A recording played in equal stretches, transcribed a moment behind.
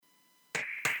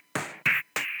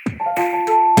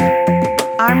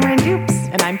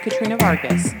Katrina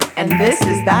Vargas. And this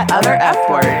is That Other F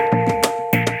Word.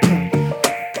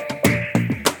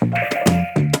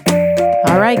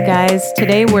 All right, guys.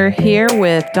 Today we're here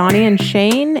with Donnie and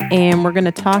Shane, and we're going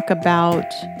to talk about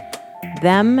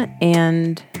them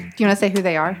and... Do you want to say who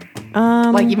they are?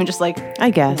 Even just I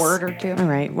guess. a word or two? All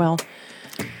right. Well,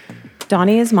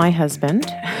 Donnie is my husband.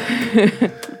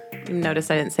 Notice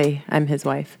I didn't say I'm his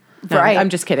wife. No, Right. I'm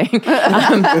just kidding.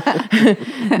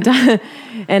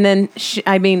 And then,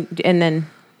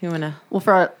 you want to... Well,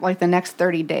 for the next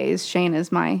 30 days, Shane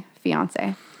is my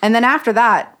fiance. And then after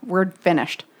that, we're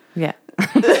finished. Yeah.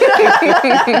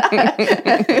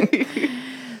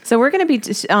 So we're going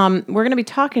to be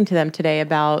talking to them today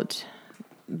about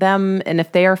them and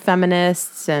if they are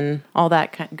feminists and all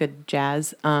that kind of good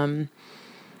jazz.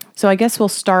 So I guess we'll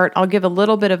start. I'll give a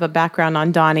little bit of a background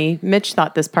on Donnie. Mitch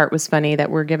thought this part was funny that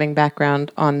we're giving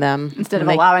background on them Instead of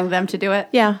allowing them to do it?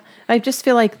 Yeah, I just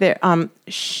feel like they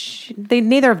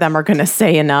neither of them are going to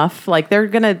say enough. Like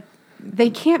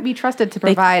They can't be trusted to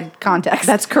provide context.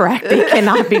 That's correct. They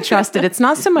cannot be trusted. It's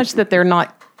not so much that they're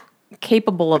not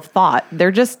capable of thought. They're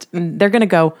going to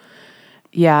go,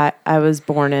 yeah, I was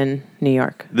born in New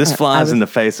York. This flies in the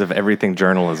face of everything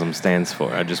journalism stands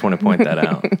for. I just want to point that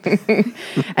out.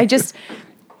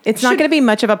 It's not going to be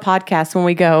much of a podcast when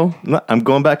we go. I'm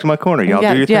going back to my corner. Y'all do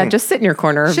your thing. Yeah, just sit in your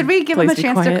corner. Should we give them a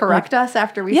chance to correct us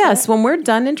after we Yes, say it? when we're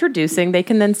done introducing, they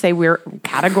can then say we're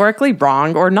categorically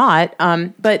wrong or not.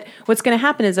 But what's going to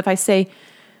happen is if I say,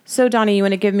 so Donnie, you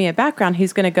want to give me a background?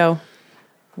 He's going to go,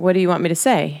 what do you want me to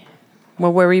say?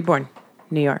 Well, where were you born?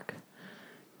 New York.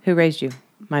 Who raised you?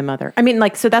 My mother. I mean,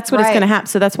 so that's what it's going to happen.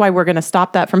 So that's why we're going to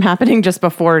stop that from happening just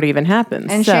before it even happens.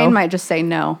 And Shane might just say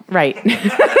no. Right.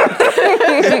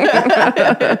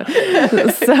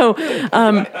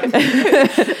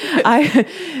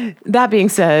 That being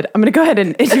said, I'm going to go ahead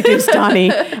and introduce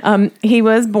Donnie. He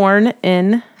was born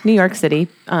in New York City,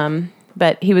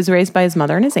 but he was raised by his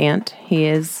mother and his aunt. He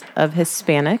is of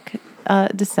Hispanic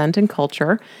descent and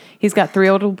culture. He's got 3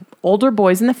 older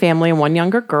boys in the family and 1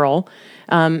 younger girl.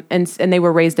 And they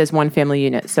were raised as one family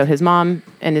unit. So his mom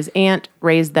and his aunt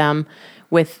raised them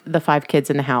with the 5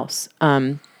 kids in the house.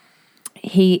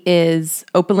 He is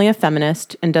openly a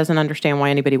feminist and doesn't understand why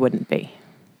anybody wouldn't be.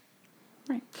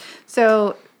 Right.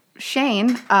 So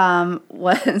Shane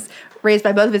was raised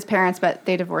by both of his parents, but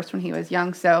they divorced when he was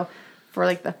young. So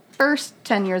for the first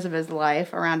 10 years of his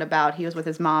life, around about, he was with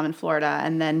his mom in Florida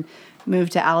and then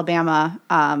moved to Alabama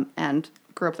and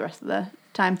grew up the rest of the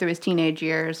time through his teenage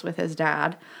years with his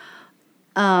dad.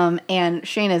 And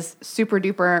Shane is super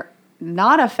duper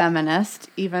not a feminist,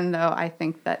 even though I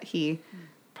think that he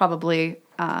probably,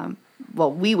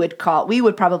 we would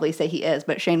probably say he is,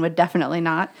 but Shane would definitely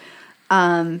not.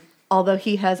 Although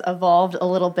he has evolved a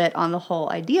little bit on the whole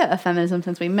idea of feminism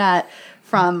since we met,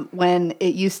 from when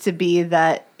it used to be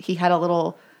that he had a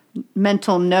little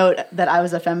mental note that I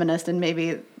was a feminist and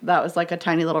maybe that was a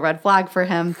tiny little red flag for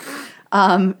him,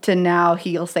 to now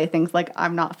he'll say things like,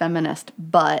 I'm not feminist,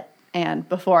 and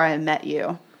before I met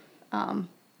you.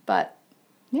 But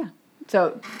yeah.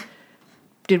 So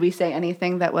did we say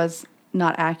anything that was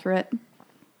not accurate?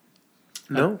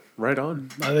 No, right on.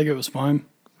 I think it was fine.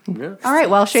 Yeah. All right.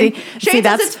 Well, Shane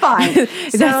says it's fine.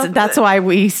 That's why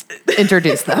we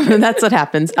introduce them. That's what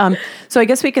happens. So I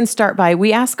guess we can start by,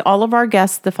 we ask all of our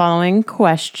guests the following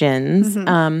questions.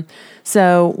 Mm-hmm.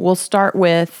 So we'll start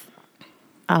with,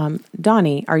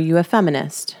 Donnie, are you a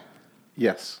feminist?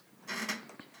 Yes.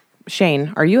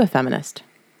 Shane, are you a feminist?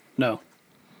 No.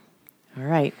 All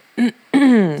right.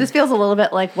 This feels a little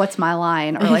bit like What's My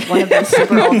Line, or one of those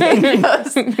super old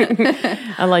videos.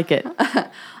 I like it.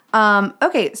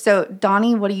 Okay, so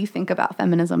Donnie, what do you think about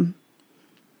feminism?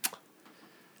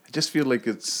 I just feel like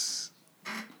it's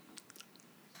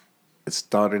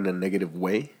thought in a negative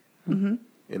way. Mm-hmm.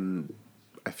 And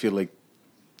I feel like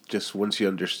just once you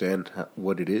understand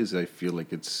what it is, I feel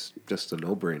like it's just a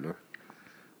no-brainer.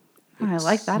 I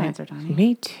like that answer, Donnie.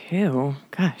 Me too.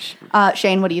 Gosh.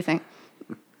 Shane, what do you think?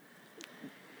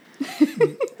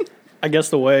 I guess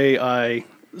the way I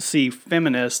see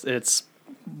feminist, it's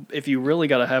if you really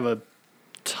got to have a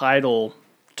title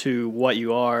to what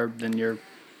you are, then you're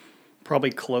probably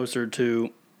closer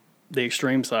to the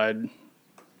extreme side.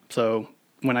 So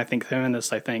when I think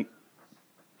feminist, I think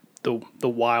the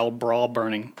wild bra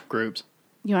burning groups.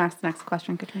 You want to ask the next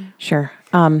question, Katrina? Sure.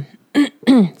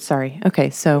 Sorry.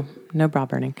 Okay, so no bra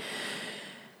burning.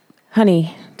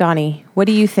 Honey, Donnie, what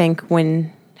do you think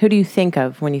who do you think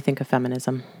of when you think of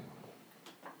feminism?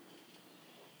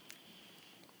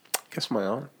 I guess my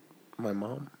aunt, my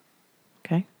mom.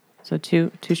 Okay. So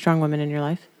two strong women in your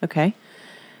life. Okay.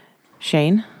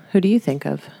 Shane, who do you think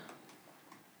of?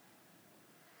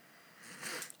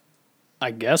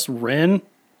 I guess Ren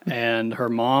and her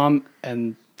mom.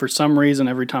 And for some reason,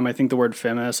 every time I think the word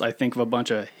feminist, I think of a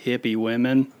bunch of hippie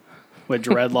women with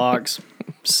dreadlocks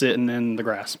sitting in the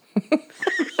grass.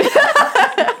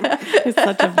 It's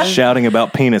such a Shouting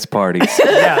about penis parties.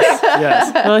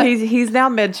 Yes. well, he's now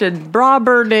mentioned bra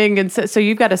burning, and so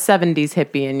you've got a '70s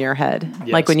hippie in your head, like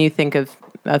Yes. when you think of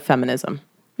feminism.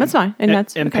 That's fine, and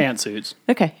that's And okay. pantsuits.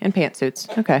 Okay, and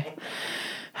pantsuits. Okay.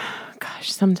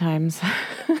 Gosh, sometimes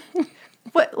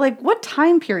What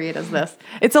time period is this?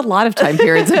 it's a lot of time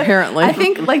periods. Apparently, I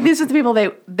think like these are the people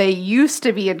they used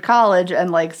to be in college and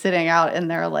like sitting out in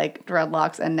their like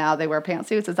dreadlocks, and now they wear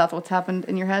pantsuits. Is that what's happened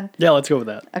in your head? Yeah, let's go with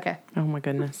that. Okay. Oh my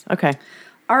goodness. Okay,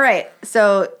 All right.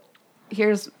 So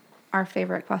here's our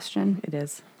favorite question. it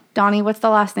is. Donnie, what's the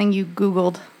last thing you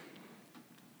Googled?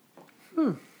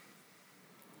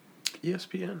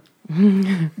 ESPN.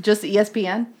 Just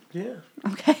ESPN? Yeah.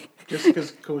 Okay. Just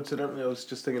because coincidentally I was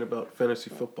just thinking about fantasy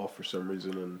football for some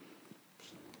reason and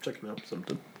checking out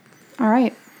something. All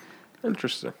right.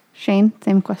 Interesting. Shane,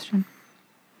 same question.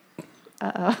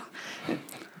 I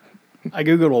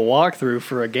Googled a walkthrough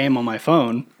for a game on my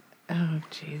phone. Oh,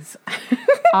 jeez.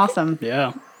 Awesome.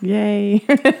 Yeah. Yay.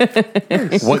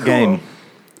 What game?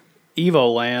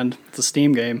 Evo Land. It's a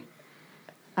Steam game.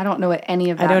 I don't know what any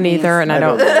of I that don't means. either, and I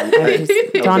don't. know. I just, I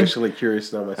was Don, actually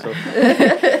curious now myself.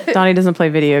 Donnie doesn't play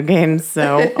video games,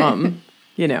 so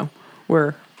you know,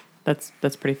 that's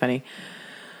pretty funny.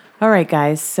 All right,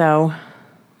 guys, so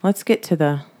let's get to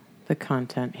the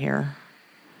content here.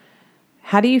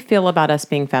 How do you feel about us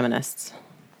being feminists?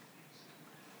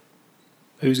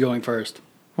 Who's going first?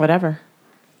 Whatever.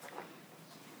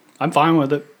 I'm fine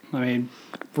with it. I mean,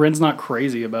 Ren's not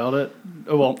crazy about it.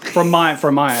 Oh, well, from my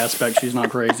aspect, she's not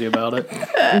crazy about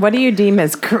it. What do you deem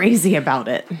as crazy about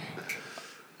it?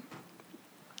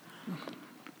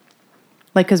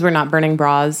 Like, because we're not burning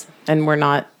bras and we're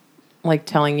not like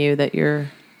telling you that you're,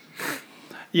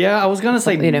 Yeah, I was gonna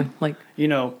say, like.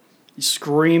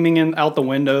 screaming out the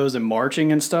windows and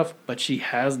marching and stuff. But she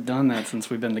has done that since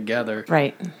we've been together.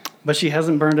 Right. But she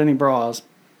hasn't burned any bras,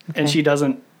 and Okay. she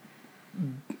doesn't,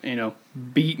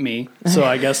 beat me. So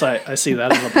I guess I see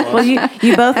that as a plus. Well,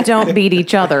 you both don't beat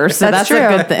each other, so That's that's a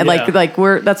true. good thing. Yeah. Like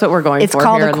that's what we're going It's for.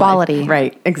 called here in life. equality.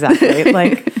 Right? Exactly.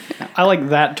 Like, I like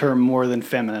that term more than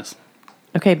feminist.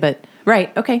 okay, but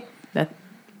right, okay,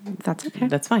 That's okay.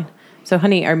 that's fine. So,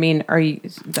 honey, are you,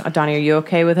 Donnie? Are you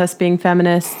okay with us being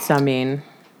feminists? I mean,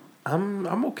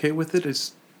 I'm okay with it.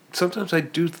 It's sometimes I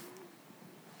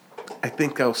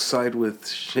think I'll side with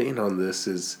Shane on this.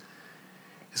 Is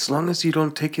as long as you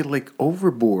don't take it like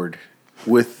overboard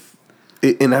with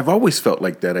it, and I've always felt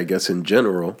like that. I guess in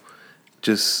general,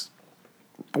 just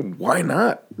why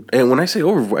not? And when I say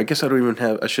overboard, I guess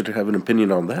I should have an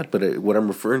opinion on that. But what I'm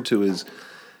referring to is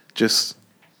just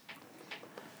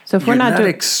so if we're you're not doing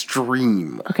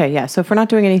extreme. okay, yeah. So if we're not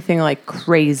doing anything like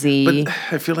crazy, But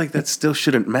I feel like that still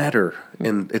shouldn't matter,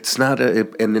 and it's not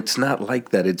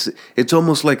like that. It's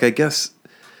almost like, I guess,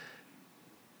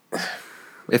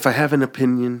 if I have an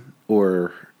opinion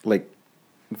or like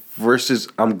versus,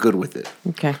 I'm good with it.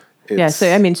 okay, yeah.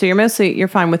 So I mean, so you're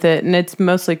fine with it, and it's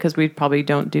mostly because we probably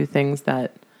don't do things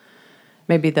that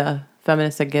maybe the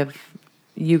feminists that give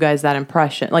you guys that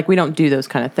impression. Like we don't do those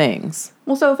kind of things.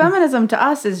 Well, so feminism to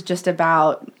us is just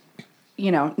about,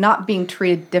 not being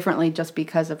treated differently just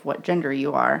because of what gender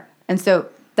you are. And so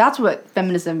that's what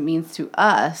feminism means to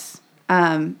us.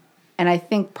 And I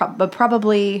think, but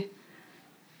probably,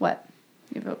 what?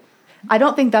 You vote. I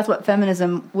don't think that's what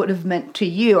feminism would have meant to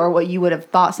you or what you would have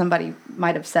thought somebody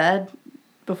might have said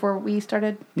before we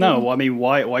started. No, I mean,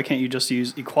 why can't you just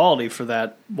use equality for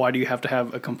that? Why do you have to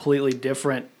have a completely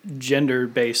different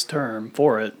gender-based term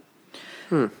for it?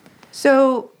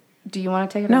 So do you want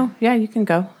to take it? No, yeah, you can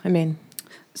go. I mean,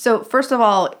 So first of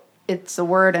all, it's a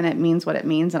word and it means what it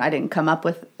means, and I didn't come up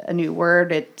with a new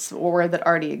word. It's a word that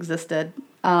already existed.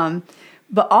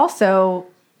 But also,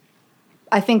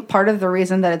 I think part of the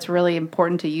reason that it's really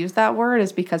important to use that word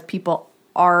is because people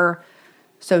are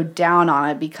so down on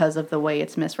it because of the way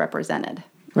it's misrepresented.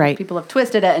 right. People have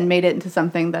twisted it and made it into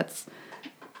something that's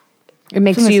It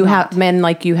makes It's you not. have men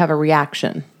like you have a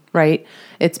reaction, right?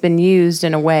 It's been used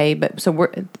in a way, but so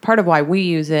part of why we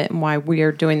use it and why we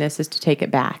are doing this is to take it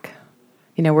back.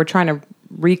 We're trying to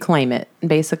reclaim it and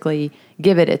basically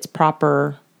give it its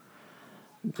proper,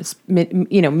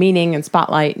 meaning and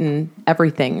spotlight and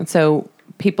everything. And so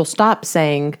people stop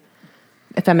saying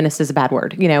a feminist is a bad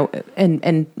word,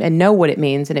 and know what it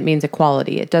means, and it means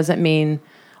equality. It doesn't mean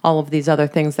all of these other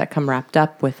things that come wrapped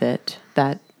up with it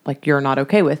that like you're not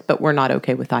okay with, but we're not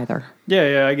okay with either.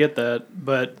 Yeah, I get that,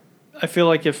 but I feel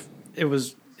like if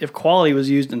if quality was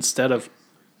used instead of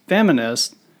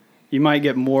feminist, you might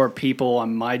get more people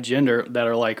on my gender that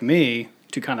are like me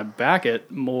to kind of back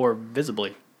it more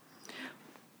visibly.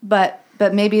 But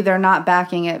maybe they're not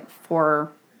backing it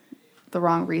for the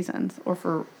wrong reasons, or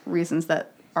for reasons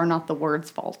that are not the word's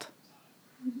fault.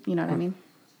 You know what I mean?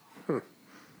 Did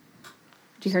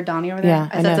you hear Donnie over there? Yeah,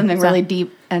 I I said know. something So- really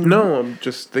deep and No, I'm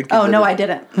just thinking. Oh that no, it I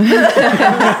didn't.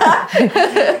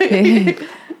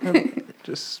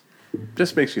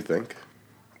 just makes you think.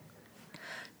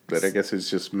 But I guess it's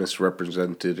just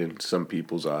misrepresented in some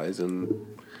people's eyes, and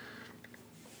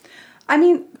I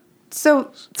mean,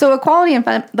 so equality and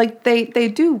like they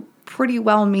do pretty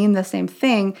well mean the same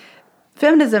thing.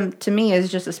 Feminism to me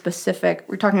is just a specific.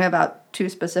 We're talking about two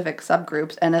specific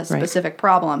subgroups and a specific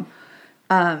problem.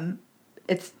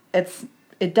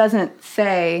 It doesn't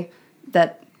say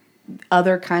that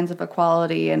other kinds of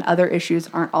equality and other issues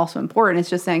aren't also important. It's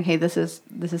just saying, hey, this is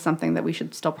something that we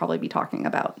should still probably be talking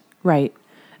about. Right.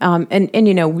 And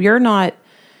you know,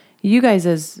 you guys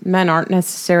as men aren't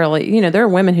necessarily, you know, there are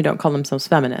women who don't call themselves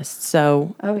feminists.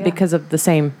 So Oh, yeah. because of the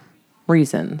same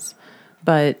reasons,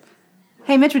 but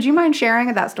Hey, Mitch, would you mind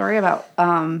sharing that story about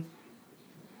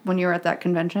when you were at that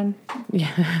convention?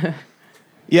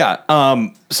 Yeah.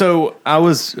 So I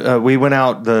was. We went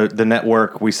out the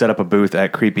network. We set up a booth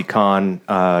at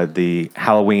CreepyCon, the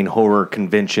Halloween horror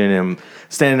convention, and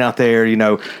standing out there. You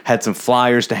know, had some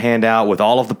flyers to hand out with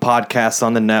all of the podcasts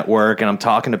on the network, and I'm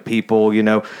talking to people. You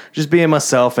know, just being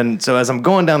myself. And so as I'm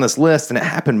going down this list, and it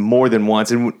happened more than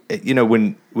once. And you know,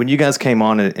 when you guys came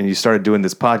on and you started doing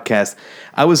this podcast,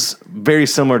 I was very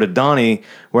similar to Donnie,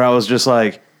 where I was just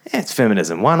like, it's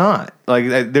feminism. Why not?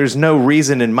 Like, there's no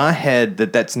reason in my head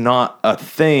that that's not a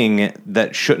thing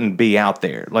that shouldn't be out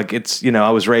there. Like, it's, you know, I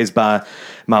was raised by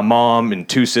my mom and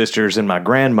two sisters and my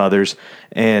grandmothers.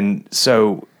 And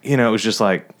so, you know, it was just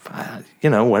like, you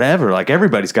know, whatever. Like,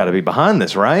 everybody's got to be behind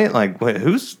this, right? Like,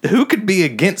 who could be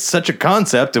against such a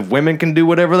concept if women can do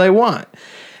whatever they want?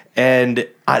 And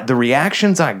the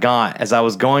reactions I got as I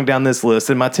was going down this list,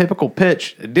 and my typical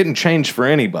pitch, it didn't change for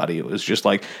anybody. It was just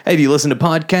like, hey, do you listen to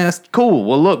podcasts? Cool.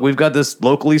 Well, look, we've got this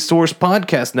locally sourced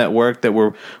podcast network that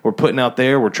we're putting out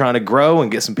there. We're trying to grow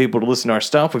and get some people to listen to our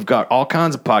stuff. We've got all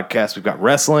kinds of podcasts. We've got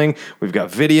wrestling. We've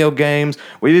got video games.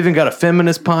 We've even got a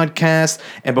feminist podcast.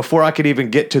 And before I could even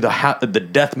get to the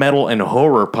death metal and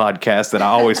horror podcast that I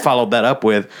always followed that up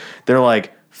with, they're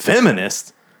like,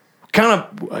 feminist?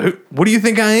 What do you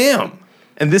think I am?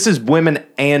 And this is women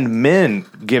and men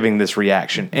giving this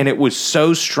reaction. And it was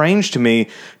so strange to me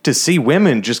to see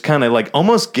women just kind of like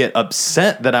almost get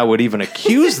upset that I would even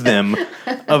accuse them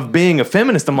of being a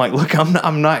feminist. I'm like, look,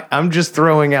 I'm just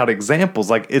throwing out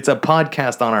examples. Like, it's a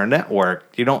podcast on our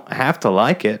network. You don't have to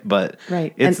like it, but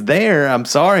Right. it's there. I'm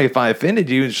sorry if I offended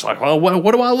you. It's just like, well,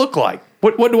 what do I look like?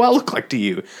 What do I look like to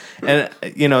you? And,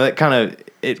 you know, that kind of,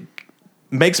 it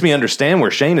makes me understand where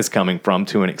Shane is coming from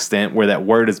to an extent, where that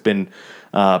word has been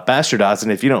bastardized.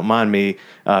 And if you don't mind me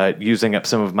using up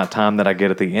some of my time that I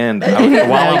get at the end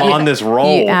while I'm on this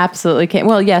roll. you absolutely can.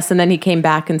 Well, yes. And then he came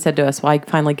back and said to us, well, I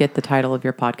finally get the title of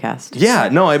your podcast. Yeah,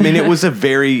 no, I mean, it was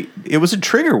a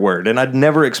trigger word, and I'd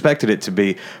never expected it to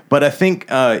be. But I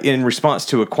think in response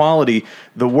to equality,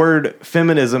 the word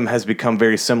feminism has become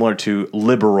very similar to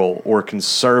liberal or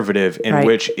conservative, in Right.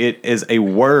 which it is a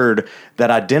word that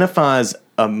identifies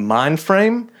a mind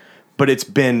frame, but it's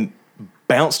been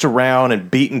bounced around and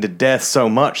beaten to death so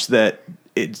much that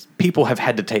people have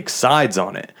had to take sides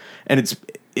on it. And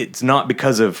it's not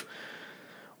because of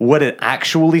what it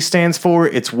actually stands for,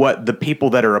 it's what the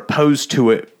people that are opposed to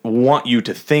it want you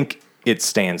to think it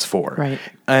stands for. Right.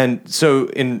 And so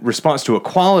in response to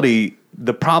equality,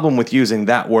 the problem with using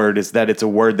that word is that it's a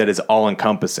word that is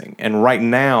all-encompassing. And right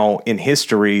now in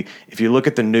history, if you look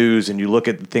at the news and you look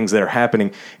at the things that are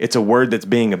happening, it's a word that's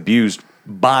being abused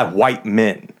by white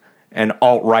men and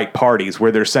alt-right parties,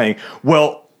 where they're saying,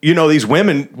 well, you know, these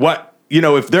women,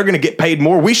 if they're going to get paid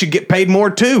more, we should get paid more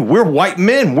too. We're white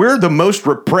men. We're the most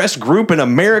repressed group in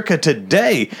America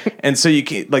today. And so you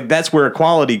can't, like, that's where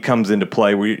equality comes into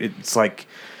play, where it's like,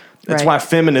 that's Right. why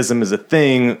feminism is a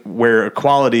thing, where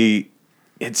equality,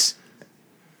 it's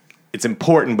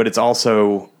important, but it's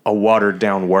also a watered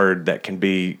down word that can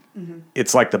be,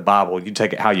 it's like the Bible. You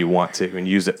take it how you want to and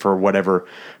use it for whatever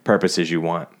purposes you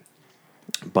want.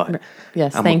 But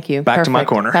Yes, I'm thank you. Back to my Perfect.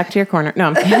 corner. Back to your corner. No,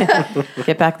 I'm kidding.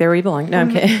 Get back there where you belong. No,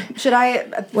 I'm kidding. Should I?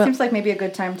 It seems like maybe a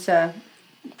good time to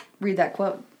read that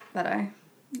quote that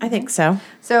I think so.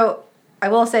 So I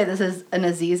will say this is an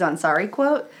Aziz Ansari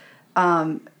quote.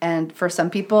 And for some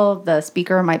people, the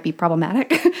speaker might be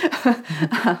problematic.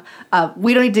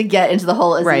 We don't need to get into the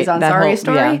whole Aziz Right, that Ansari whole-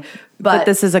 story. yeah. But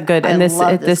this is a good, I and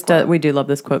love this quote. we do love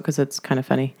this quote because it's kind of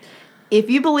funny. If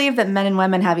you believe that men and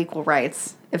women have equal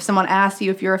rights, if someone asks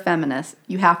you if you're a feminist,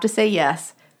 you have to say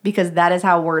yes, because that is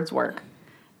how words work.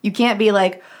 You can't be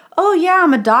like, oh yeah,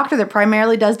 I'm a doctor that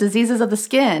primarily does diseases of the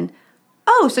skin.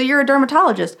 Oh, so you're a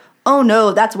dermatologist. Oh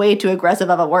no, that's way too aggressive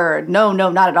of a word. No,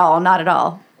 not at all, not at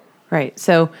all. Right.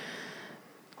 So,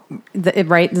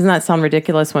 right, doesn't that sound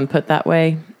ridiculous when put that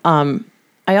way?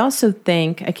 I also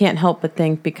think, I can't help but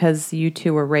think, because you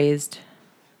two were raised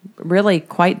really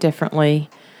quite differently,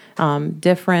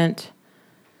 different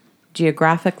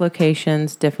geographic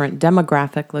locations, different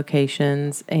demographic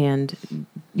locations, and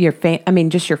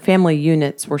just your family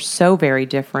units were so very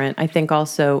different. I think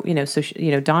also,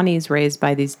 Donnie's raised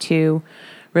by these two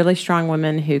really strong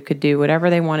women who could do whatever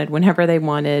they wanted, whenever they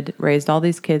wanted, raised all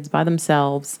these kids by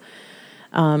themselves.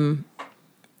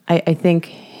 I think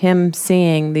him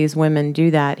seeing these women do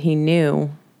that, he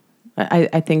knew.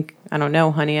 I think, I don't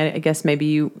know, honey, I guess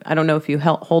maybe I don't know if you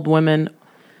hold women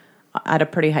at a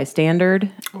pretty high standard.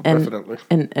 Definitely.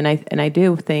 And I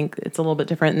do think it's a little bit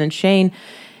different. And then Shane,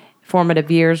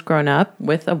 formative years growing up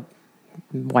with a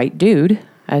white dude,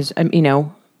 as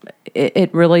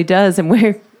it really does. And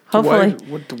we're hopefully.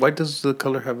 Why does the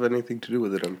color have anything to do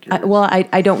with it? I'm curious.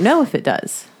 I don't know if it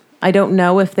does. I don't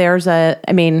know if there's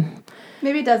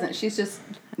Maybe it doesn't.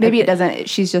 Maybe it doesn't.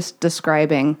 She's just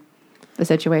describing the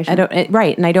situation.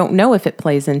 Right. And I don't know if it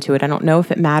plays into it. I don't know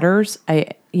if it matters.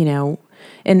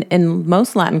 In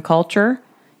most Latin culture,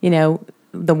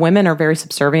 the women are very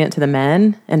subservient to the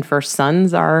men, and first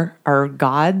sons are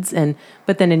gods.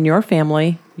 But then in your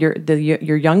family, your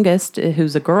youngest,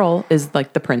 who's a girl, is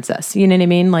like the princess. You know what I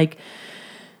mean? Like,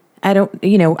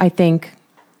 I think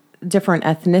different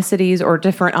ethnicities or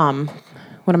different,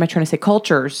 what am I trying to say?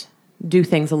 Cultures do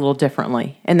things a little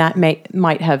differently. And that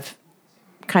might have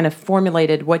kind of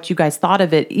formulated what you guys thought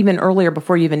of it even earlier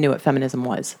before you even knew what feminism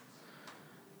was.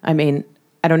 I mean,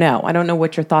 I don't know. I don't know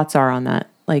what your thoughts are on that.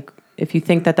 Like, if you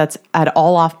think that that's at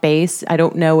all off base, I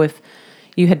don't know if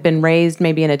you had been raised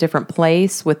maybe in a different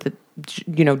place with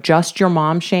just your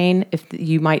mom, Shane, if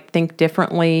you might think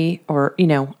differently, or,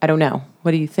 I don't know.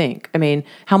 What do you think? I mean,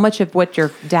 how much of what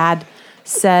your dad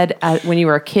said when you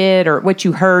were a kid, or what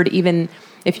you heard, even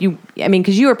if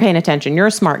because you were paying attention, you're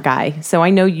a smart guy. So I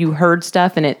know you heard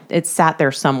stuff and it sat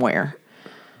there somewhere.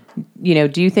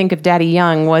 Do you think if Daddy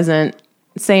Young wasn't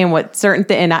saying what certain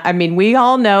thing, and we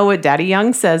all know what Daddy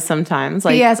Young says sometimes.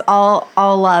 Like, he has all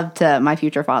love to my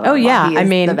future father. Oh yeah. He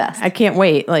is the best. I can't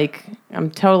wait. Like, I'm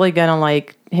totally gonna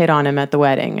hit on him at the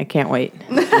wedding. I can't wait.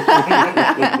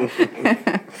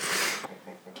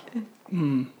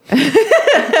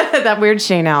 That weird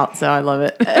Shane out, so I love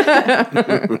it.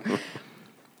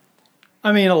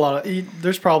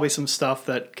 There's probably some stuff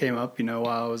that came up, while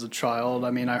I was a child.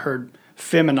 I heard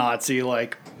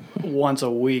feminazi once a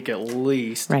week at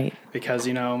least. Right. Because,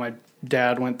 my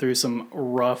dad went through some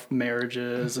rough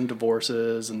marriages and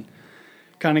divorces and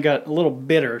kind of got a little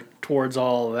bitter towards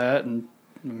all of that. And,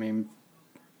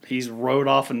 he's rode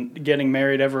off and getting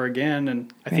married ever again.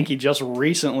 And I think he just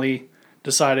recently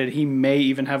decided he may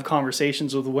even have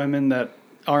conversations with women that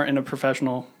aren't in a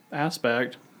professional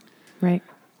aspect. Right.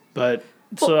 But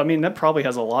that probably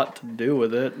has a lot to do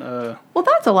with it. Well,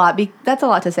 that's a lot. That's a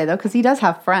lot to say though, because he does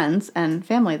have friends and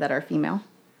family that are female.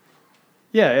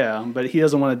 Yeah, but he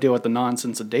doesn't want to deal with the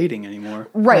nonsense of dating anymore.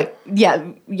 Right.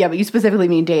 Yeah. But you specifically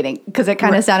mean dating, because it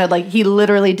kind of sounded like he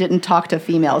literally didn't talk to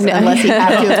females unless he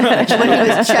had to when he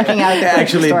was checking out.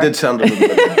 Actually, it did sound a little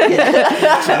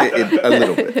bit. A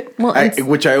little bit. Well,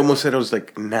 which I almost said, I was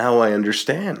like, now I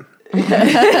understand.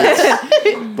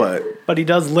 But he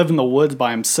does live in the woods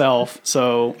by himself,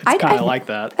 so it's kind of like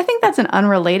that. I think that's an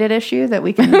unrelated issue that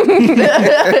we can.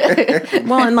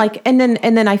 Well, and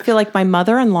then I feel like my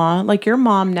mother-in-law, like your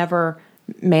mom, never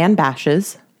man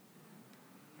bashes.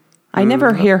 I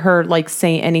never hear her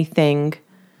say anything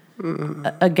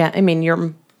again.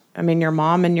 Your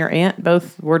mom and your aunt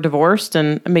both were divorced,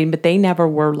 but they never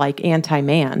were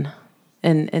anti-man,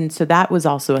 and so that was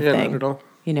also a thing. Not at all.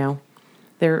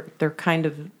 They're kind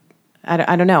of,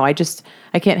 I don't know. I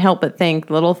can't help but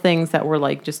think little things that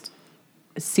were just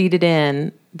seeded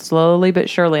in slowly but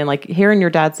surely. And hearing your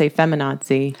dad say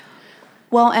feminazi.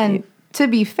 Well, and to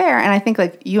be fair, and I think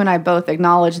you and I both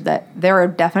acknowledge that there are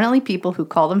definitely people who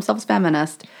call themselves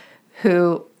feminist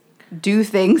who do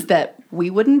things that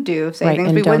we wouldn't do, say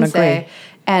things we wouldn't say.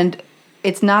 And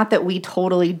it's not that we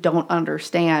totally don't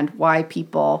understand why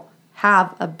people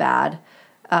have a bad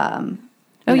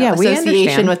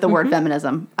association with the word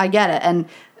feminism. I get it. And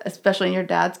especially in your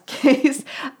dad's case,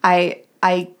 I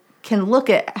can look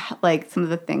at some of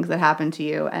the things that happened to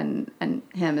you and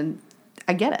him, and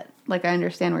I get it. Like, I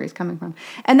understand where he's coming from.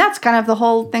 And that's kind of the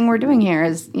whole thing we're doing here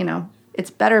is,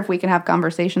 it's better if we can have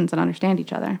conversations and understand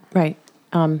each other. Right.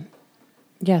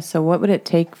 Yeah, so what would it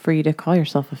take for you to call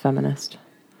yourself a feminist?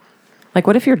 Like,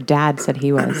 what if your dad said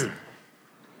he was?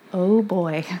 Oh,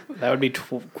 boy. That would be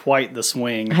quite the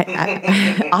swing.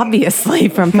 Obviously,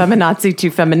 from feminazi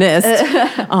to feminist.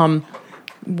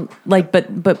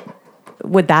 But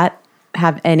would that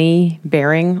have any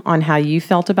bearing on how you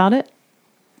felt about it?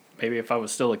 Maybe if I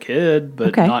was still a kid, but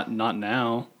Okay. not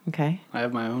now. Okay. I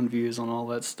have my own views on all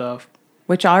that stuff.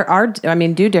 Which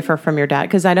do differ from your dad.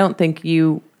 Because I don't think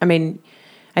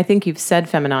I think you've said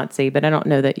feminazi, but I don't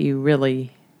know that you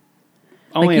really...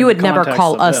 Only Like, in you would the never context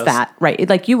call of us this. that, right?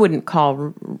 Like, you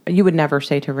would never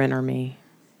say to Rin or me,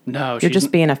 No, you're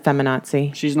just being a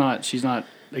feminazi, She's not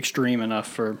extreme enough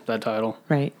for that title.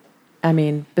 right? I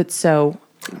mean, but so,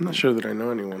 I'm not sure that I know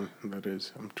anyone that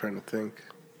is. I'm trying to think.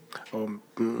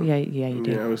 yeah, you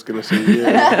do. Yeah, I was going to say,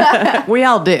 yeah. We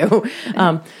all do.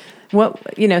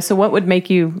 So what would make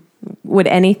you,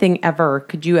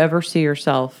 could you ever see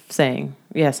yourself saying,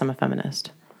 yes, I'm a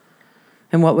feminist?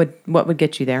 And what would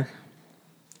get you there?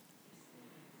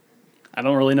 I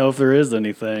don't really know if there is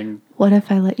anything. What if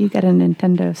I let you get a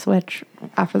Nintendo Switch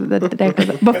after the day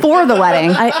before the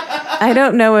wedding? I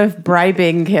don't know if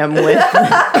bribing him with...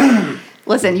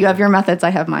 Listen, you have your methods, I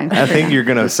have mine. I think you're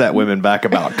going to set women back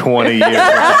about 20 years.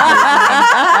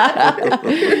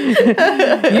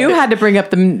 You had to bring up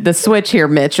the switch here,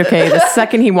 Mitch, okay? The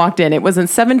second he walked in, it wasn't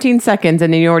 17 seconds,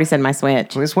 and then you already said my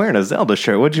switch. He's wearing a Zelda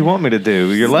shirt. What'd you want me to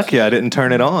do? You're lucky I didn't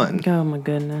turn it on. Oh, my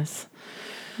goodness.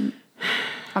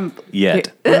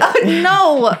 Yet.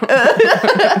 No.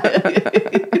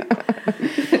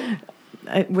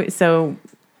 So,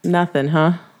 nothing,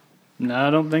 huh? No, I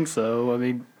don't think so. I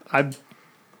mean,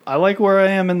 I like where I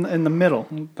am in the middle.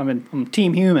 I'm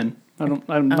team human.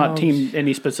 I'm not team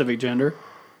any specific gender.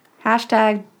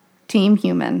 Hashtag team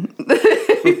human.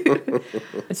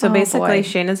 So Oh, basically, boy.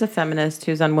 Shane is a feminist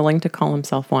who's unwilling to call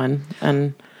himself one.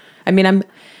 And, I mean,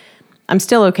 I'm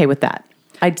still okay with that.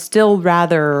 I'd still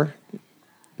rather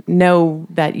know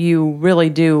that you really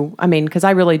do, because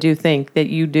I really do think that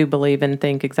you do believe and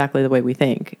think exactly the way we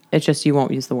think. It's just you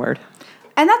won't use the word.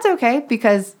 And that's okay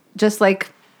because just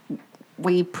like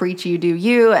we preach you do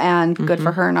you and good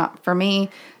for her, not for me,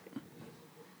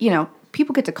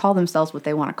 people get to call themselves what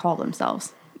they want to call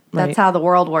themselves. That's Right. how the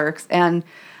world works. And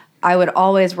I would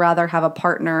always rather have a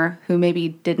partner who maybe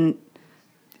didn't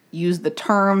use the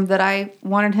term that I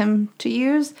wanted him to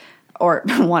use or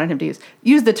wanted him to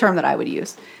use the term that I would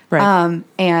use. Right.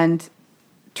 And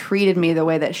treated me the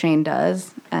way that Shane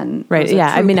does. And Right. was a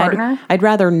Yeah. true partner. I'd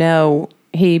rather know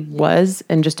he was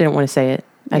and just didn't want to say it.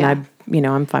 And Yeah.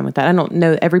 I'm fine with that. I don't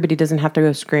know. Everybody doesn't have to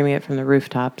go screaming it from the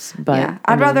rooftops, but yeah,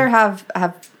 I'd rather have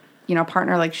a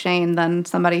partner like Shane than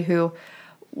somebody who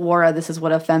wore a "This is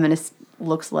what a feminist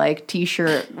looks like"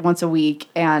 T-shirt once a week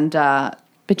and.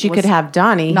 But you was could have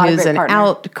Donnie, not a who's great an partner.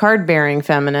 out card-bearing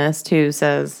feminist, who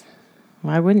says,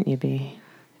 "Why wouldn't you be?"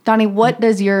 Donnie, what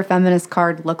does your feminist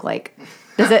card look like?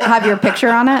 Does it have your picture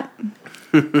on it?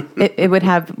 It would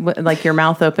have like your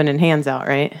mouth open and hands out,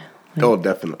 right? Oh,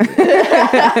 definitely.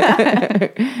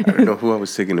 I don't know who I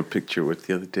was taking a picture with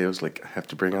the other day. I was like, I have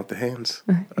to bring out the hands.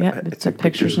 Yeah, I it's a took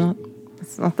picture's pictures.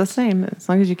 it's not the same as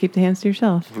long as you keep the hands to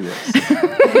yourself. Yes.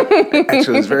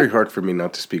 Actually, it's very hard for me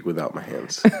not to speak without my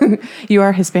hands. You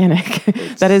are Hispanic.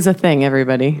 That is a thing,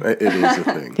 everybody. It is a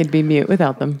thing. You'd be mute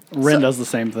without them. Ren does the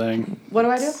same thing. What do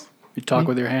I do? You talk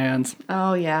with your hands.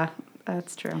 Oh yeah,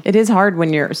 that's true. It is hard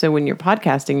when you're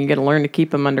podcasting. You got to learn to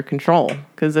keep them under control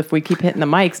because if we keep hitting the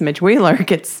mics, Mitch Wheeler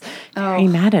gets very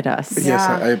mad at us.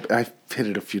 Yeah. Yes, I've hit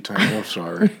it a few times. I'm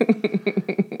sorry.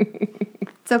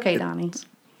 It's okay, Donnie. So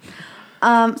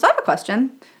I have a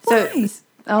question. So,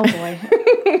 oh boy.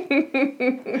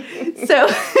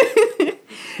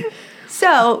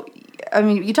 so, I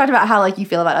mean, you talked about how like you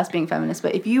feel about us being feminists,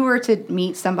 but if you were to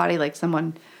meet somebody like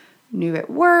someone new at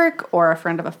work or a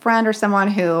friend of a friend or someone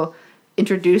who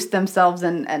introduced themselves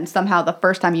and somehow the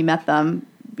first time you met them,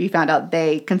 you found out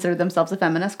they considered themselves a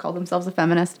feminist, called themselves a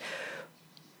feminist,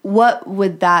 what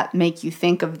would that make you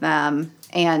think of them?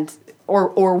 And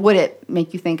or would it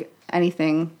make you think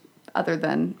anything other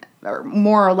than, or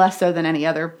more or less so than any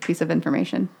other piece of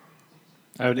information?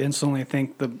 I would instantly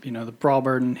think the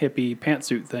Brauburn hippie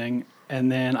pantsuit thing,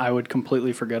 and then I would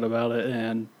completely forget about it,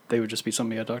 and they would just be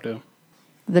somebody I talk to.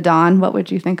 The Dawn, what would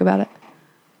you think about it?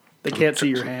 They can't see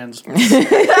your hands.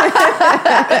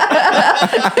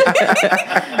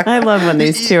 I love when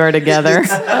these two are together.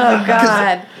 Oh,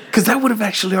 God. Because that would have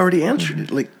actually already answered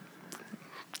it. Like,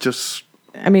 just...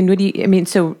 I mean,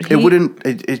 so It wouldn't...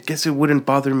 I guess it wouldn't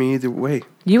bother me either way.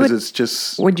 You Because would it's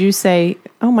just would you say,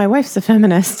 "Oh, my wife's a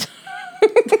feminist"?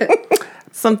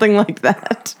 Something like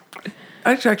that.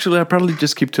 I'd probably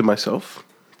just keep to myself.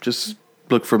 Just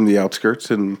look from the outskirts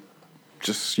and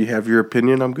just you have your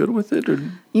opinion. I'm good with it. Or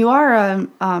You are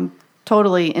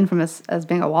totally infamous as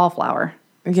being a wallflower.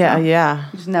 Yeah, yeah.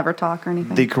 You just never talk or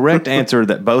anything. The correct answer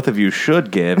that both of you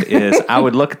should give is I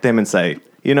would look at them and say,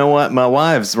 you know what? My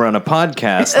wives run a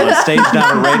podcast on Stage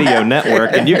Diver Radio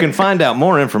Network, and you can find out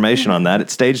more information on that at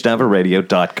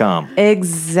stagediverradio.com.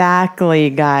 Exactly,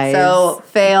 guys. So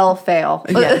fail.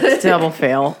 yeah, it's double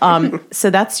fail. So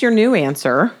that's your new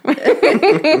answer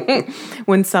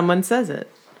when someone says it.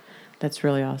 That's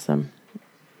really awesome.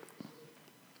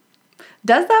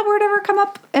 Does that word ever come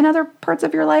up in other parts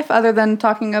of your life other than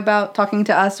talking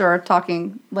to us or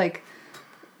talking about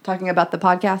the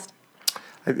podcast?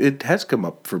 it has come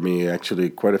up for me actually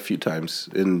quite a few times.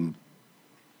 And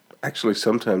actually,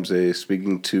 sometimes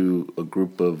speaking to a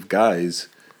group of guys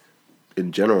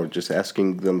in general, just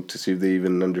asking them to see if they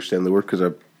even understand the word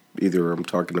because either I'm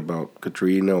talking about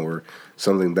Katrina or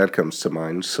something that comes to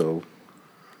mind. So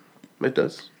it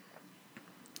does.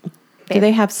 Do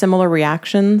they have similar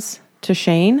reactions to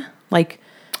Shane? Like,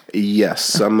 Yes,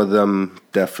 some of them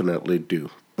definitely do,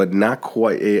 but not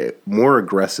quite. More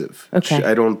aggressive. Okay.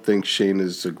 I don't think Shane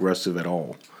is aggressive at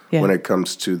all Yeah. when it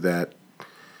comes to that.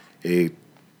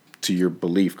 To your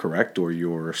belief, correct, or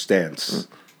your stance.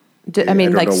 I mean,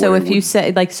 don't like, know so what if it you would-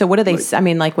 say, like, so what do they say? I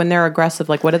mean, like, when they're aggressive,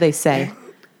 like, what do they say?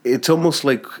 It's almost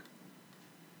like,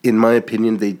 in my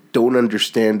opinion, they don't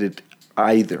understand it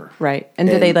either. Right. And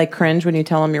do they, like, cringe when you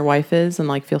tell them your wife is and,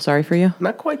 like, feel sorry for you?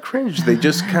 Not quite cringe. They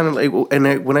just kind of like,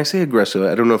 when I say aggressive,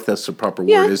 I don't know if that's the proper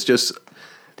Yeah. word. It's just,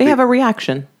 They have a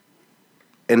reaction.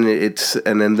 and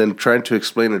then trying to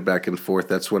explain it back and forth.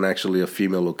 That's when actually a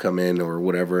female will come in or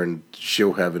whatever, and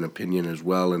she'll have an opinion as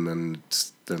well, and then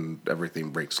everything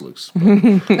breaks loose.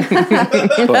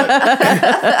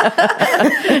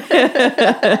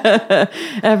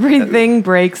 Everything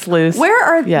breaks loose. Yes.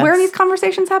 Where are these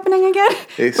conversations happening again?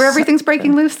 It's- Where everything's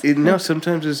breaking loose?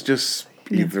 Sometimes it's just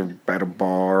either at a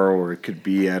bar or it could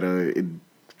be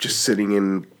just sitting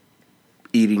in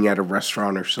eating at a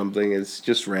restaurant or something. It's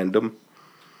just random.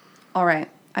 All right.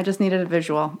 I just needed a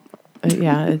visual.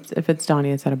 Yeah, if it's Donnie,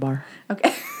 it's at a bar.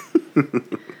 Okay.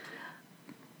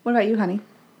 What about you, honey?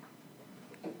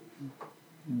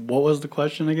 What was the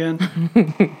question again?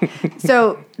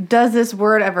 So, does this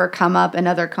word ever come up in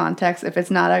other contexts if it's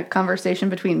not a conversation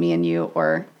between me and you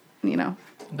or, No.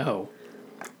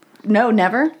 No,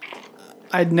 never?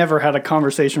 I'd never had a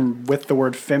conversation with the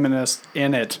word feminist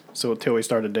in it, so until we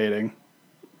started dating.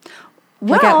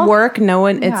 Like at work, yeah.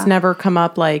 it's never come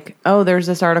up like, oh, there's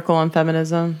this article on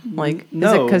feminism. Like, is it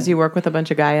No. because you work with a bunch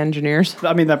of guy engineers?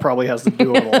 I mean, that probably has to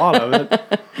do with a lot of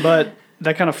it, but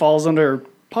that kind of falls under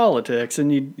politics,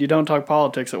 and you don't talk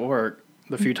politics at work.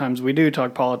 The few times we do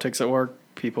talk politics at work,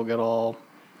 people get all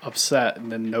upset,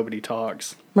 and then nobody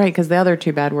talks. Right, because the other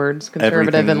two bad words,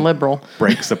 conservative Everything and liberal.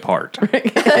 breaks apart.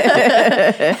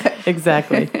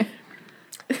 Exactly.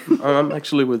 I'm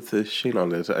actually with Shane on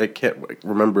this. I can't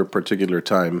remember a particular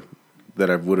time that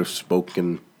I would have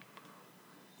spoken.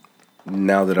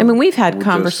 Now that I mean, we've had we're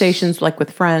conversations like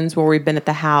with friends where we've been at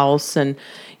the house and,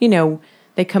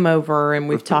 they come over and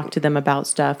we've talked to them about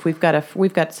stuff. We've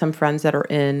got some friends that are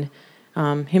in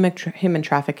human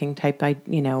trafficking type,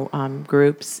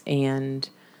 groups, and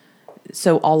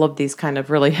so all of these kind of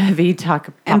really heavy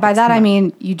topics. And by that, I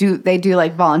mean, they do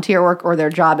like volunteer work or their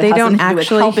job. It They has don't something to do with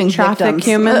actually helping traffic victims.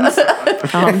 humans.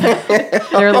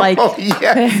 They're like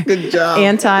yes, good job.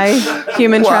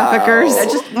 anti-human traffickers.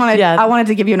 I wanted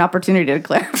to give you an opportunity to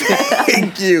clarify.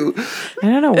 Thank you. I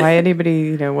don't know why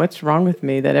anybody, what's wrong with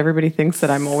me that everybody thinks that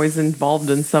I'm always involved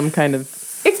in some kind of.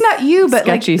 It's not you, but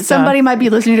like Sketchy stuff. somebody might be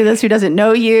listening to this who doesn't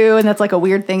know you, and that's like a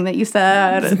weird thing that you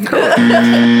said.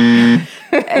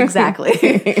 Exactly.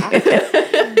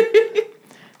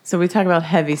 So we talk about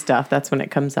heavy stuff. That's when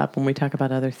it comes up when we talk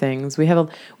about other things. We have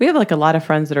like a lot of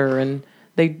friends that are in.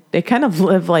 They kind of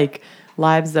live like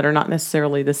lives that are not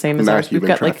necessarily the same as Not ours. We've human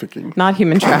got trafficking. like not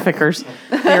human traffickers.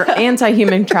 They're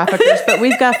anti-human traffickers, but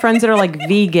we've got friends that are like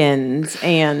vegans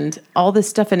and all this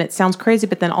stuff. And it sounds crazy,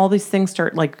 but then all these things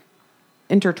start like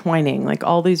intertwining, like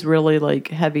all these really like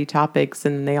heavy topics,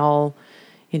 and they all,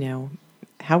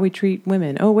 how we treat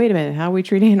women. Oh, wait a minute, how we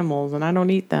treat animals, and I don't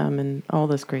eat them, and all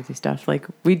this crazy stuff. Like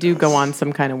we do go on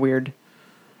some kind of weird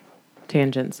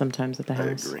tangent sometimes at the I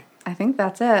house. agree. I think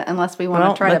that's it, unless we want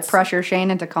Well, to try to let's- pressure Shane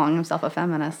into calling himself a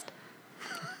feminist.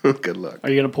 Good luck. Are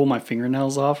you going to pull my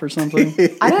fingernails off or something?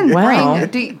 I didn't Well.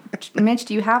 Mitch,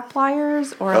 do you have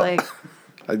pliers or like...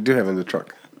 I do have in the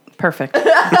truck. Perfect.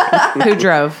 Who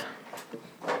drove?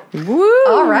 Woo!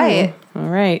 All right. All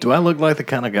right. Do I look like the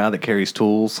kind of guy that carries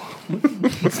tools? No,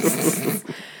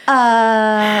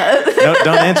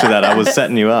 don't answer that. I was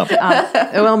setting you up.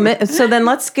 Well, so then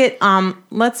let's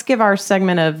give our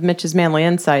segment of Mitch's Manly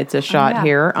Insights a shot yeah.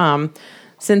 here.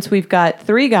 Since we've got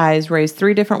 3 guys raised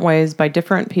 3 different ways by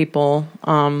different people,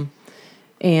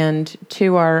 and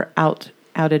 2 are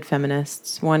outed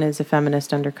feminists. One is a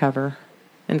feminist undercover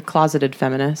and closeted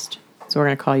feminist. So we're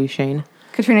going to call you Shane.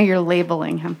 Katrina, you're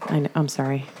labeling him. I'm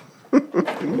sorry.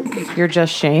 You're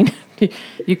just Shane.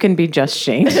 You can be just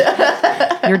Shane.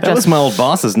 You're That was my old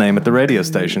boss's name at the radio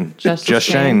station. Just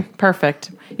Shane.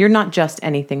 Perfect. You're not just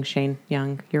anything, Shane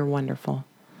Young. You're wonderful.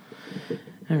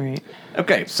 All right.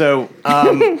 Okay, so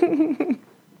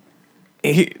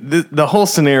the whole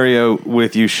scenario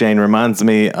with you, Shane, reminds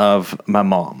me of my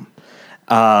mom.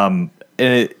 And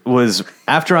it was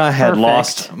after I had Perfect.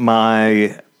 lost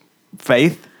my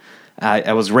faith.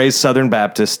 I was raised Southern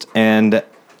Baptist, and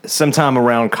sometime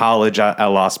around college, I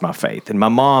lost my faith. And my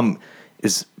mom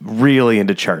is really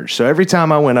into church. So every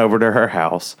time I went over to her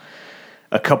house,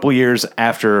 a couple years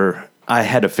after I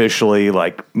had officially,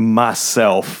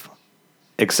 myself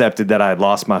accepted that I had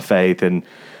lost my faith and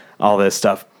all this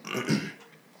stuff,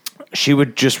 she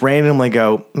would just randomly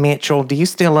go, "Mitchell, do you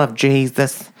still love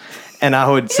Jesus?" And I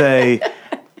would say,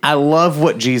 "I love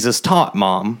what Jesus taught,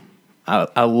 Mom.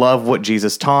 I love what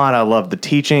Jesus taught. I love the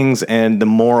teachings and the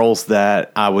morals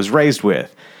that I was raised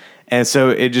with." And so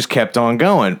it just kept on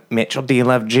going. "Mitchell, do you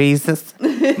love Jesus?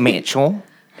 Mitchell,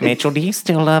 do you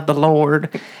still love the Lord?"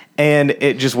 And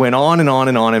it just went on and on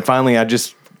and on. And finally I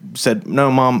just said, "No,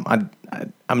 Mom,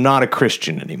 I'm not a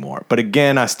Christian anymore. But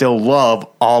again, I still love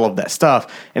all of that stuff."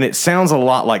 And it sounds a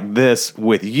lot like this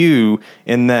with you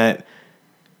in that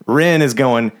Ren is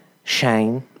going,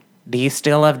 "Shane, do you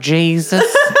still love Jesus?"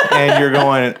 And you're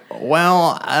going,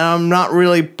 "Well, I'm not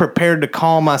really prepared to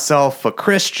call myself a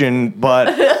Christian,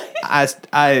 but I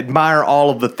admire all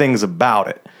of the things about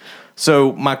it."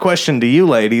 So my question to you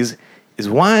ladies is,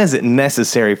 why is it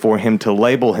necessary for him to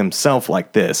label himself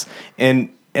like this? And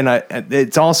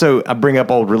it's also, I bring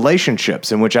up old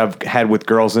relationships in which I've had with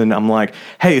girls, and I'm like,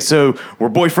 "Hey, so we're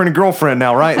boyfriend and girlfriend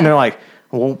now, right?" And they're like,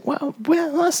 well,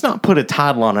 let's not put a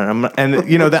title on it. And,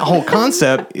 that whole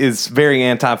concept is very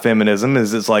anti-feminism.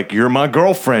 It's like, you're my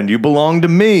girlfriend, you belong to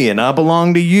me, and I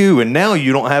belong to you, and now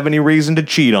you don't have any reason to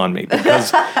cheat on me.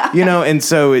 Because, and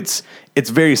so it's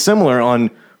very similar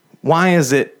on why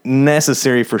is it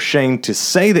necessary for Shane to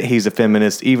say that he's a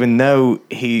feminist, even though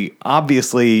he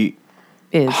obviously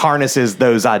harnesses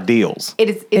those ideals.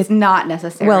 It's not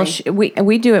necessary. Well,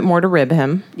 we do it more to rib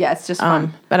him. Yeah, it's just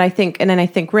fun. But I think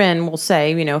Ren will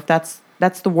say, if that's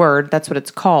the word, that's what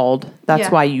it's called. That's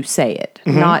why you say it,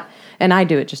 not. And I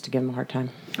do it just to give him a hard time.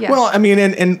 Yeah. Well, I mean,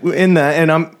 in that,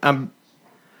 and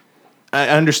I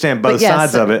understand both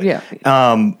sides of it. Yeah.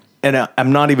 And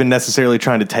I'm not even necessarily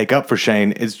trying to take up for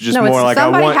Shane. It's just more like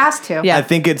somebody has to. Yeah. I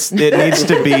think it needs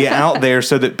to be out there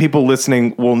so that people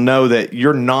listening will know that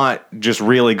you're not just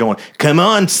really going, "Come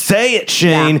on, say it,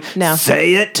 Shane. No.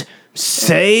 Say it.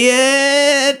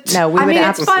 Say it." No, we would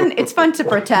it's fun. It's fun to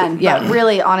pretend. Yeah. But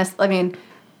really, honest. I mean,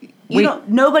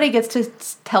 nobody gets to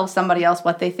tell somebody else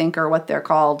what they think or what they're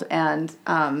called, and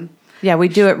Yeah, we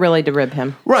do it really to rib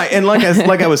him. Right, and like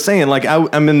I was saying,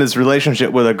 I'm in this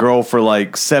relationship with a girl for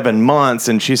 7 months,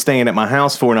 and she's staying at my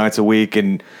house 4 nights a week,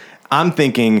 and I'm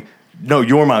thinking, "No,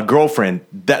 you're my girlfriend.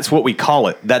 That's what we call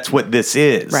it. That's what this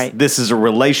is. Right. This is a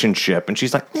relationship." And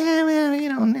she's like, "Yeah,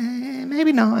 well,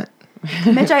 maybe not."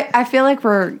 Mitch, I feel like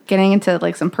we're getting into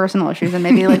some personal issues, and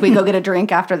maybe we go get a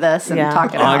drink after this and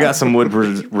talk it out. I got some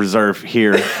Woodford Reserve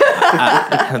here.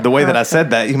 The way that I said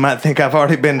that, you might think I've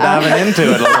already been diving into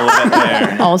it a little bit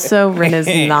there. Also, Ren is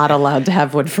not allowed to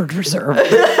have Woodford Reserve.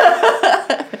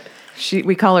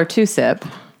 We call her 2-Sip.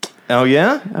 Oh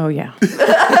yeah? Oh yeah.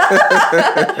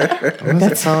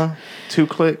 That's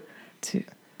 2-click.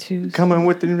 Two. Coming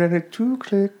with the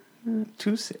 2-click.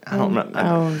 2-Sip. I don't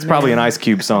know. It's probably an Ice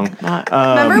Cube song.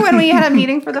 Remember when we had a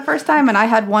meeting for the first time and I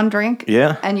had one drink?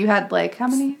 Yeah. And you had how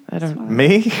many? I don't know.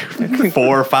 Me?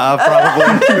 4 or 5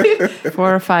 probably.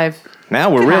 4 or 5. Now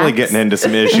we're really getting into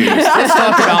some issues. Let's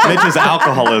talk about Mitch's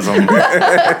alcoholism.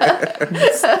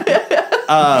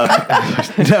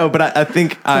 No, but I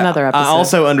think another episode. I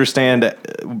also understand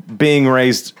being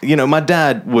raised. My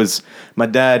dad was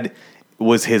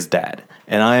his dad.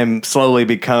 And I am slowly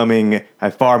becoming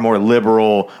a far more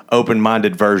liberal,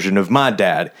 open-minded version of my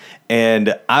dad.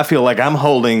 And I feel like I'm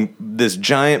holding this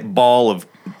giant ball of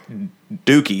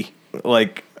dookie,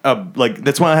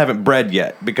 that's why I haven't bred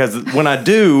yet. Because when I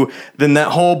do, then that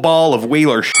whole ball of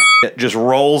Wheeler it just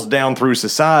rolls down through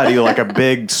society like a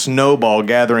big snowball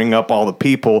gathering up all the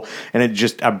people, and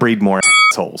I breed more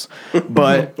assholes.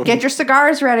 But Get your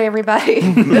cigars ready, everybody.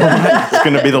 it's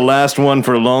going to be the last one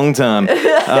for a long time.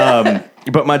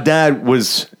 But my dad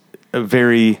was a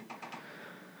very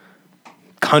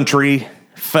country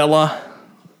fella.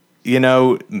 You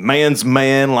know, man's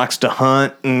man, likes to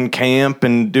hunt and camp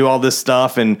and do all this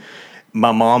stuff. And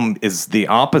my mom is the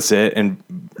opposite and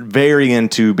very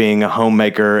into being a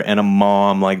homemaker and a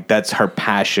mom. Like, that's her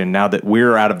passion. Now that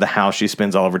we're out of the house, she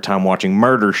spends all of her time watching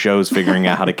murder shows, figuring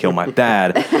out how to kill my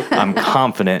dad. I'm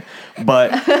confident.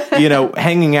 But, you know,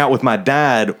 hanging out with my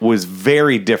dad was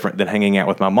very different than hanging out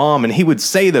with my mom. And he would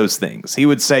say those things. He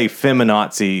would say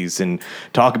feminazis and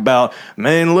talk about,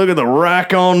 man, look at the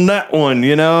rack on that one,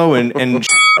 you know, and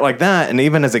like that. And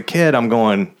even as a kid, I'm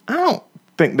going, I don't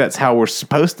think that's how we're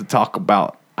supposed to talk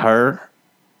about her.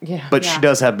 Yeah. But she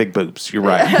does have big boobs. You're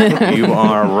right. You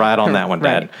are right on that one,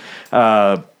 Dad.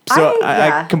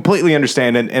 I completely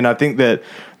understand. And I think that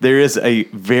there is a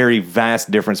very vast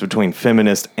difference between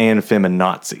feminist and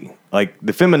feminazi. Like,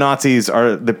 the feminazis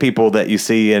are the people that you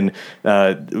see in,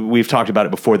 we've talked about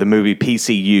it before, the movie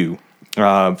PCU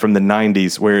from the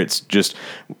 90s, where it's just,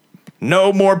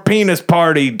 no more penis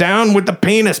party, down with the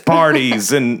penis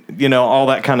parties, and, you know, all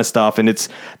that kind of stuff. And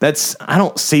I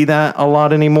don't see that a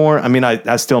lot anymore. I mean,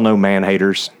 I still know man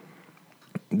haters.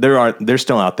 They're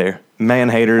still out there. Man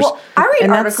haters. Well, I read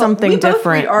And that's articles. something we both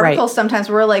different, read articles right. sometimes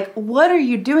where we're like, what are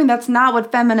you doing? That's not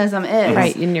what feminism is.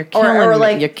 Right, and you're Or killing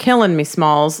like, me. You're killing me,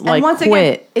 Smalls. and Like, once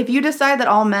quit. again, if you decide that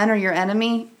all men are your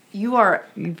enemy, you are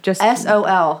Just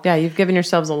SOL. Yeah, you've given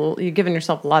yourself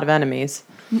a lot of enemies.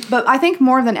 But I think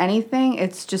more than anything,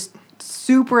 it's just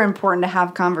super important to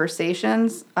have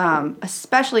conversations,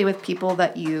 especially with people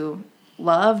that you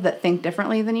love that think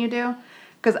differently than you do.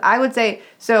 Because I would say,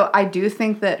 so I do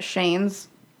think that Shane's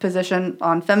position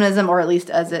on feminism, or at least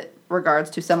as it regards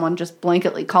to someone just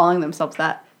blanketly calling themselves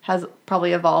that, has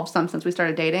probably evolved some since we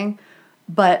started dating.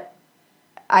 But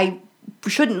I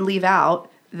shouldn't leave out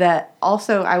that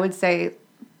also I would say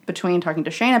between talking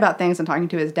to Shane about things and talking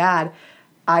to his dad,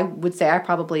 I would say I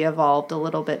probably evolved a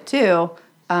little bit too.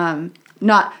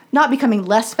 Not becoming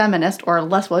less feminist or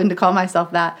less willing to call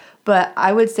myself that, but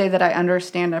I would say that I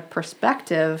understand a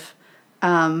perspective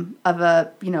of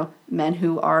men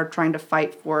who are trying to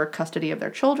fight for custody of their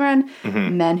children,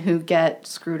 men who get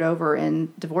screwed over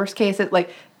in divorce cases. Like,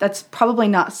 that's probably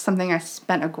not something I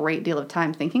spent a great deal of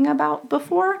time thinking about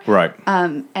before. Right.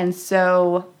 And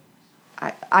so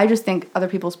I just think other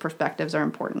people's perspectives are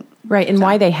important. Right, and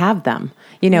why they have them.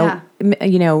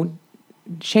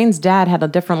 Shane's dad had a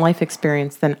different life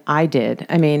experience than I did.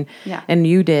 I mean, and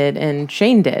you did, and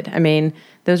Shane did. I mean,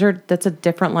 that's a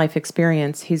different life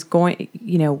experience. He's going,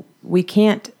 we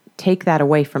can't take that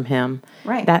away from him.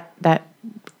 Right. That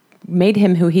made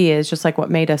him who he is, just like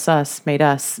what made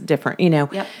us different,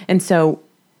 Yep. And so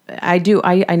I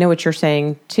know what you're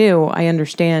saying too. I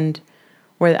understand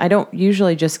where I don't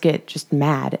usually just get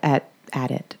mad at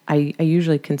it. I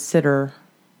usually consider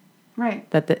Right.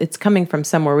 that it's coming from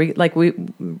somewhere.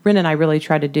 Rin and I really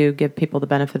try to give people the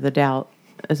benefit of the doubt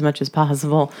as much as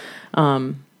possible.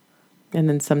 And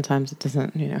then sometimes it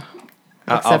doesn't,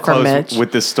 I'll except for close Mitch.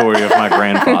 with this story of my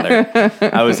grandfather.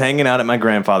 I was hanging out at my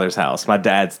grandfather's house, my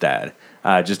dad's dad,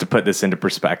 just to put this into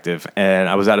perspective. And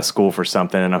I was out of school for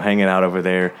something, and I'm hanging out over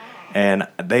there. And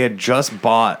they had just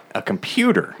bought a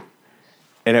computer.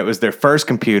 And it was their first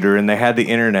computer, and they had the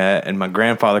internet. And my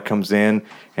grandfather comes in,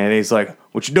 and he's like,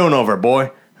 "What you doing over,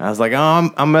 boy?" I was like,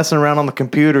 "Oh, I'm messing around on the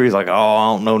computer." He's like, "Oh,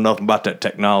 I don't know nothing about that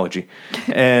technology."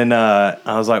 And I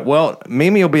was like, "Well,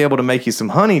 Mimi will be able to make you some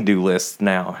honeydew lists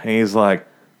now." And he's like,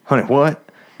 "Honey, what?"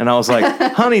 And I was like,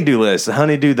 "Honeydew lists,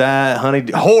 honeydew that,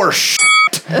 honeydew horse."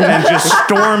 And just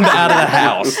stormed out of the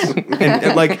house.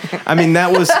 And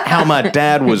that was how my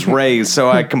dad was raised. So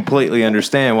I completely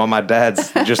understand why my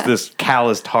dad's just this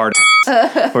calloused hard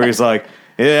where he's like,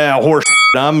 "Yeah, horse,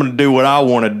 I'm going to do what I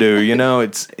want to do."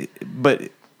 But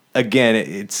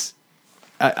again,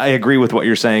 I agree with what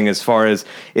you're saying as far as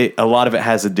a lot of it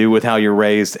has to do with how you're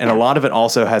raised, and a lot of it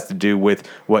also has to do with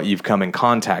what you've come in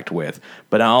contact with.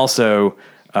 But I also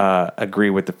agree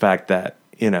with the fact that,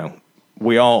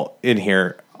 we all in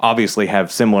here obviously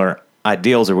have similar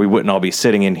ideals, or we wouldn't all be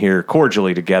sitting in here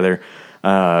cordially together.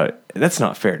 That's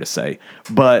not fair to say.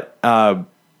 But I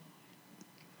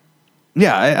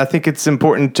think it's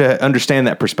important to understand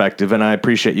that perspective, and I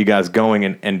appreciate you guys going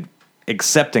and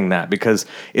accepting that, because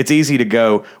it's easy to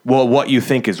go, well, what you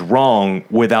think is wrong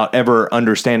without ever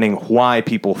understanding why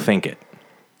people think it.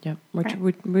 Yep.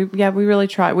 We really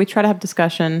try. We try to have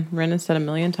discussion. Ren has said a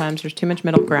million times, there's too much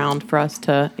middle ground for us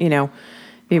to,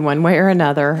 be one way or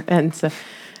another. And so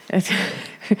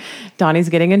Donnie's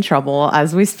getting in trouble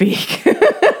as we speak.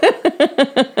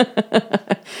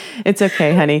 It's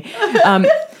okay, honey.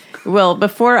 Well,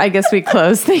 before I guess we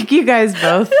close, thank you guys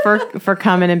both for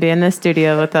coming and being in the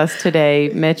studio with us today.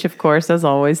 Mitch, of course, as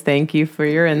always, thank you for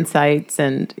your insights.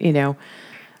 And,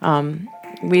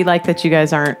 we like that you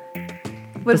guys aren't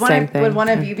the same thing. Would one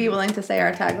of you be willing to say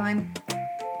our tagline?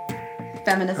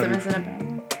 Feminism isn't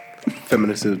about.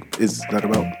 Feminism is not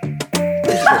about.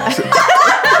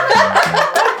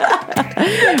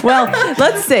 Well,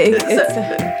 let's see.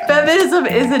 Feminism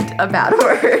isn't a bad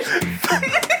word.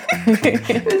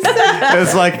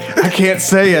 It's like, I can't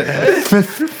say it.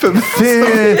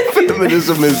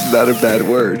 Feminism is not a bad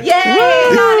word.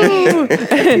 Yay!